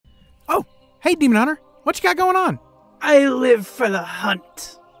Hey, Demon Hunter, what you got going on? I live for the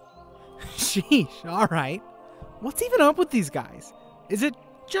hunt. Sheesh, alright. What's even up with these guys? Is it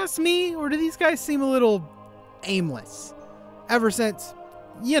just me, or do these guys seem a little aimless? Ever since,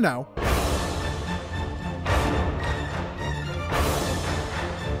 you know.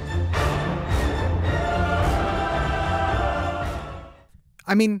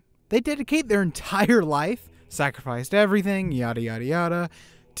 I mean, they dedicate their entire life, sacrificed everything, yada yada yada,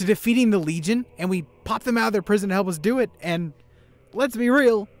 to defeating the Legion, and we popped them out of their prison to help us do it, and let's be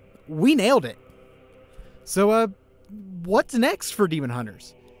real, we nailed it. So, what's next for Demon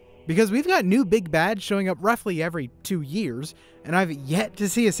Hunters? Because we've got new big bads showing up roughly every 2 years, and I've yet to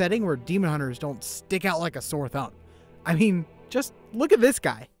see a setting where Demon Hunters don't stick out like a sore thumb. I mean, just look at this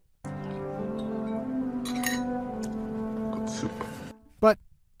guy. But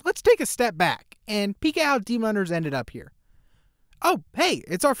let's take a step back and peek at how Demon Hunters ended up here. Oh, hey,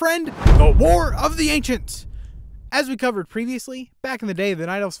 it's our friend, the War of the Ancients! As we covered previously, back in the day, the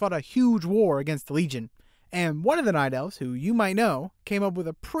Night Elves fought a huge war against the Legion, and one of the Night Elves, who you might know, came up with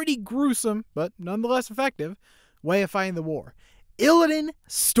a pretty gruesome, but nonetheless effective, way of fighting the war. Illidan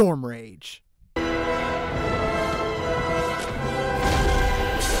Stormrage. You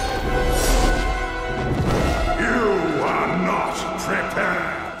are not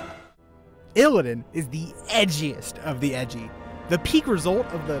prepared. Illidan is the edgiest of the edgy. The peak result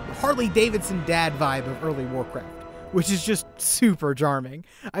of the Harley-Davidson dad vibe of early Warcraft, which is just super charming.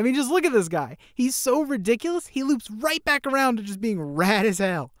 I mean, just look at this guy. He's so ridiculous, he loops right back around to just being rad as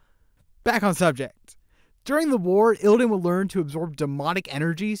hell. Back on subject. During the war, Illidan would learn to absorb demonic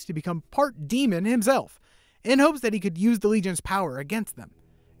energies to become part demon himself, in hopes that he could use the Legion's power against them.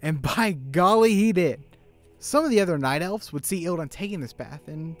 And by golly, he did. Some of the other Night Elves would see Illidan taking this path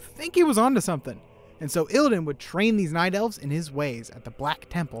and think he was onto something. And so Illidan would train these Night Elves in his ways at the Black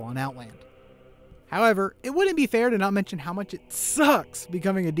Temple on Outland. However, it wouldn't be fair to not mention how much it sucks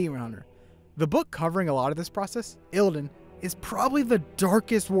becoming a Demon Hunter. The book covering a lot of this process, Illidan, is probably the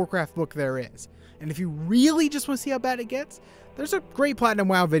darkest Warcraft book there is. And if you really just want to see how bad it gets, there's a great Platinum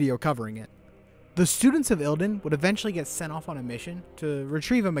WoW video covering it. The students of Illidan would eventually get sent off on a mission to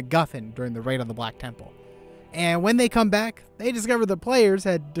retrieve a MacGuffin during the raid on the Black Temple. And when they come back, they discover the players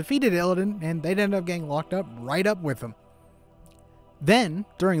had defeated Illidan, and they'd end up getting locked up right up with them. Then,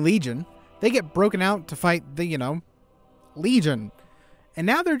 during Legion, they get broken out to fight the, Legion. And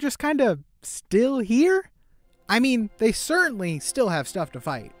now they're just kind of still here? I mean, they certainly still have stuff to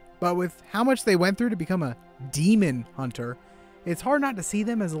fight, but with how much they went through to become a demon hunter, it's hard not to see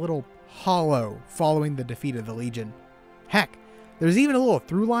them as a little hollow following the defeat of the Legion. Heck, there's even a little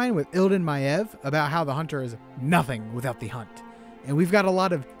through line with Illidan Maev about how the hunter is nothing without the hunt. And we've got a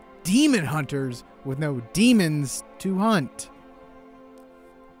lot of demon hunters with no demons to hunt.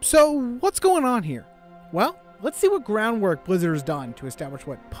 So what's going on here? Well, let's see what groundwork Blizzard has done to establish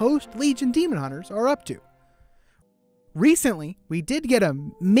what post-Legion demon hunters are up to. Recently, we did get a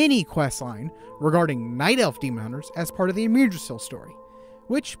mini questline regarding Night Elf demon hunters as part of the Emirdrasil story,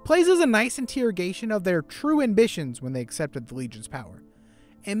 which plays as a nice interrogation of their true ambitions when they accepted the Legion's power,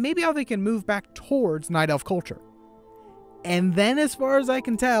 and maybe how they can move back towards Night Elf culture. And then, as far as I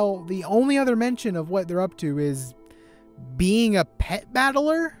can tell, the only other mention of what they're up to is being a pet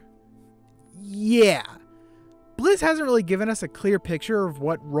battler? Yeah. Blizz hasn't really given us a clear picture of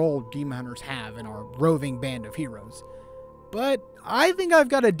what role demon hunters have in our roving band of heroes, but I think I've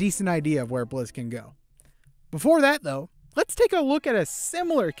got a decent idea of where Blizz can go. Before that, though, let's take a look at a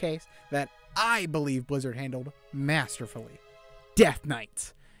similar case that I believe Blizzard handled masterfully. Death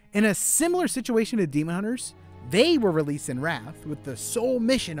Knights. In a similar situation to Demon Hunters, they were released in Wrath with the sole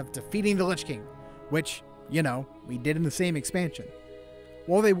mission of defeating the Lich King, which, we did in the same expansion.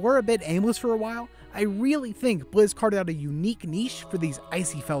 While they were a bit aimless for a while, I really think Blizz carved out a unique niche for these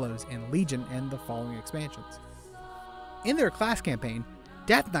icy fellows in Legion and the following expansions. In their class campaign,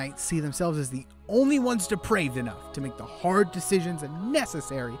 Death Knights see themselves as the only ones depraved enough to make the hard decisions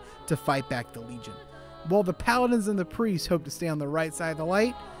necessary to fight back the Legion. While the Paladins and the Priests hope to stay on the right side of the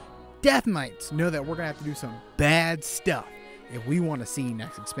light, Death Knights know that we're going to have to do some bad stuff if we want to see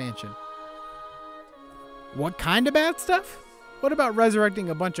next expansion. What kind of bad stuff? What about resurrecting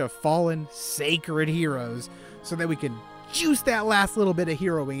a bunch of fallen, sacred heroes so that we can juice that last little bit of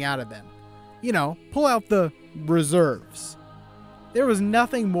heroing out of them? Pull out the reserves. There was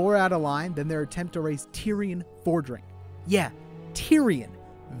nothing more out of line than their attempt to raise Tyrion Fordring. Yeah, Tyrion,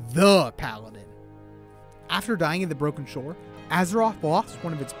 the Paladin. After dying in the Broken Shore, Azeroth lost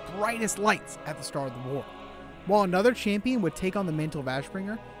one of its brightest lights at the start of the war. While another champion would take on the mantle of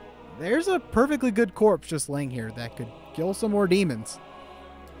Ashbringer, there's a perfectly good corpse just laying here that could kill some more demons.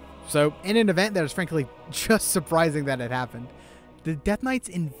 So, in an event that is frankly just surprising that it happened, the Death Knights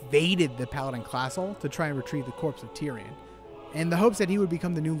invaded the Paladin class hall to try and retrieve the corpse of Tyrion, in the hopes that he would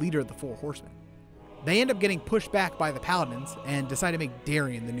become the new leader of the Four Horsemen. They end up getting pushed back by the Paladins and decide to make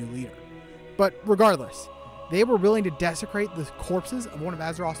Darion the new leader. But regardless, they were willing to desecrate the corpses of one of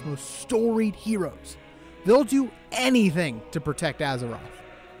Azeroth's most storied heroes. They'll do anything to protect Azeroth.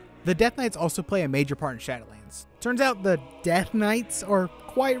 The Death Knights also play a major part in Shadowlands. Turns out the Death Knights are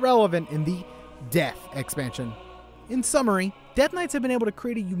quite relevant in the Death expansion. In summary, Death Knights have been able to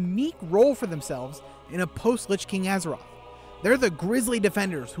create a unique role for themselves in a post-Lich King Azeroth. They're the grisly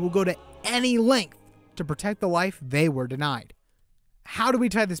defenders who will go to any length to protect the life they were denied. How do we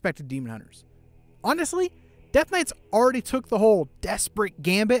tie this back to Demon Hunters? Honestly, Death Knights already took the whole desperate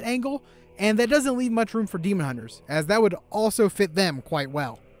gambit angle, and that doesn't leave much room for Demon Hunters, as that would also fit them quite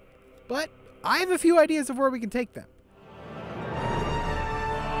well. But I have a few ideas of where we can take them.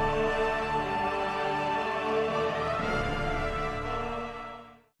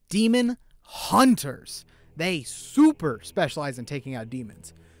 Demon Hunters. They super specialize in taking out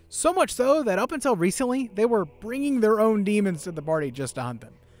demons. So much so that up until recently, they were bringing their own demons to the party just to hunt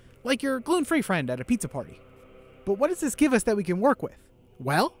them. Like your gluten-free friend at a pizza party. But what does this give us that we can work with?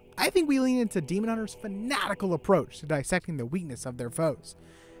 Well, I think we lean into Demon Hunters' fanatical approach to dissecting the weakness of their foes.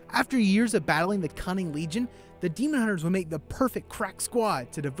 After years of battling the cunning Legion, the Demon Hunters will make the perfect crack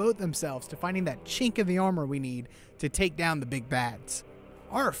squad to devote themselves to finding that chink in the armor we need to take down the big bads.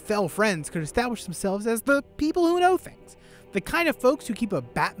 Our fell friends could establish themselves as the people who know things. The kind of folks who keep a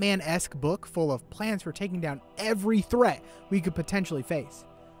Batman-esque book full of plans for taking down every threat we could potentially face.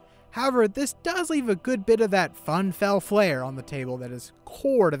 However, this does leave a good bit of that fun fell flair on the table that is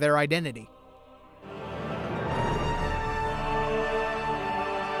core to their identity.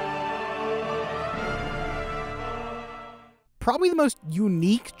 Probably the most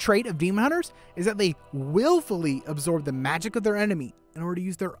unique trait of Demon Hunters is that they willfully absorb the magic of their enemy in order to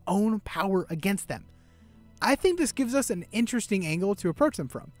use their own power against them. I think this gives us an interesting angle to approach them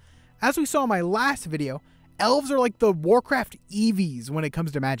from. As we saw in my last video, elves are like the Warcraft EVs when it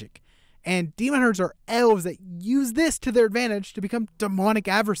comes to magic, and Demon Hunters are elves that use this to their advantage to become demonic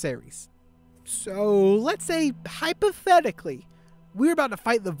adversaries. So let's say, hypothetically, we're about to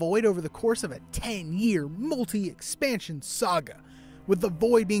fight the Void over the course of a 10-year multi-expansion saga, with the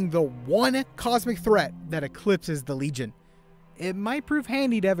Void being the one cosmic threat that eclipses the Legion. It might prove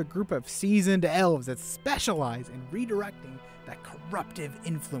handy to have a group of seasoned elves that specialize in redirecting that corruptive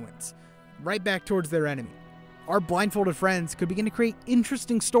influence right back towards their enemy. Our blindfolded friends could begin to create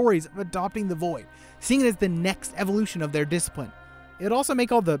interesting stories of adopting the Void, seeing it as the next evolution of their discipline. It'd also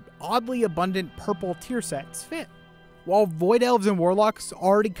make all the oddly abundant purple tier sets fit. While Void Elves and Warlocks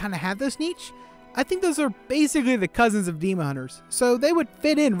already kind of have this niche, I think those are basically the cousins of Demon Hunters, so they would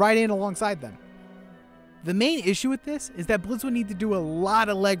fit in right in alongside them. The main issue with this is that Blizz would need to do a lot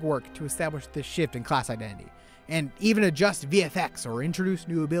of legwork to establish this shift in class identity, and even adjust VFX or introduce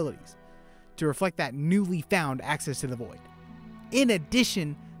new abilities to reflect that newly found access to the Void. In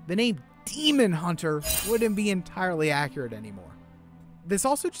addition, the name Demon Hunter wouldn't be entirely accurate anymore. This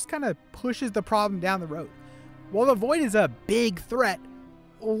also just kind of pushes the problem down the road. While the Void is a big threat,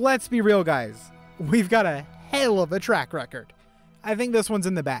 let's be real guys, we've got a hell of a track record. I think this one's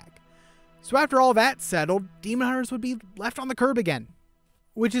in the bag. So after all that settled, Demon Hunters would be left on the curb again.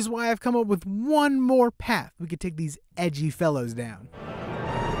 Which is why I've come up with one more path we could take these edgy fellows down.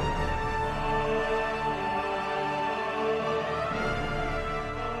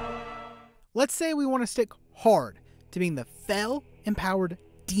 Let's say we want to stick hard to being the Fel-empowered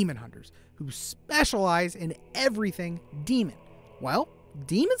Demon Hunters who specialize in everything demon. Well,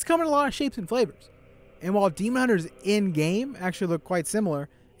 demons come in a lot of shapes and flavors. And while Demon Hunters in-game actually look quite similar,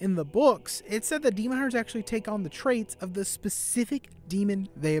 in the books, it said that Demon Hunters actually take on the traits of the specific demon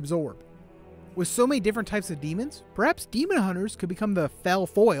they absorb. With so many different types of demons, perhaps Demon Hunters could become the Fel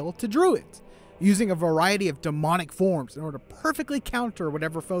foil to Druids, using a variety of demonic forms in order to perfectly counter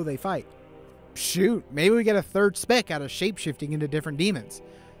whatever foe they fight. Shoot, maybe we get a third spec out of shapeshifting into different demons.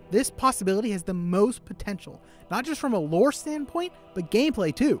 This possibility has the most potential, not just from a lore standpoint, but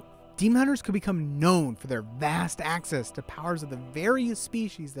gameplay too. Demon Hunters could become known for their vast access to powers of the various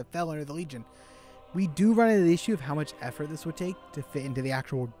species that fell under the Legion. We do run into the issue of how much effort this would take to fit into the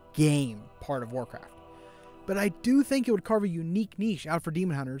actual game part of Warcraft. But I do think it would carve a unique niche out for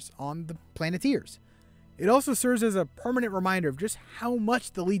Demon Hunters on the Planeteers. It also serves as a permanent reminder of just how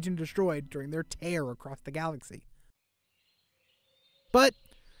much the Legion destroyed during their tear across the galaxy. But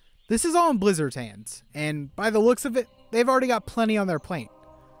this is all in Blizzard's hands, and by the looks of it, they've already got plenty on their plate.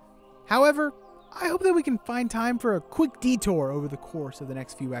 However, I hope that we can find time for a quick detour over the course of the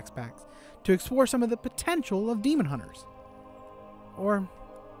next few X-Packs to explore some of the potential of Demon Hunters. Or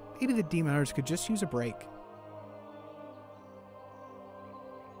maybe the Demon Hunters could just use a break.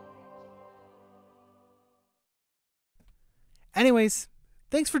 Anyways,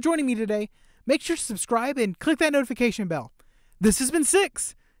 thanks for joining me today. Make sure to subscribe and click that notification bell. This has been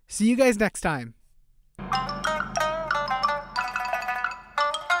Six. See you guys next time.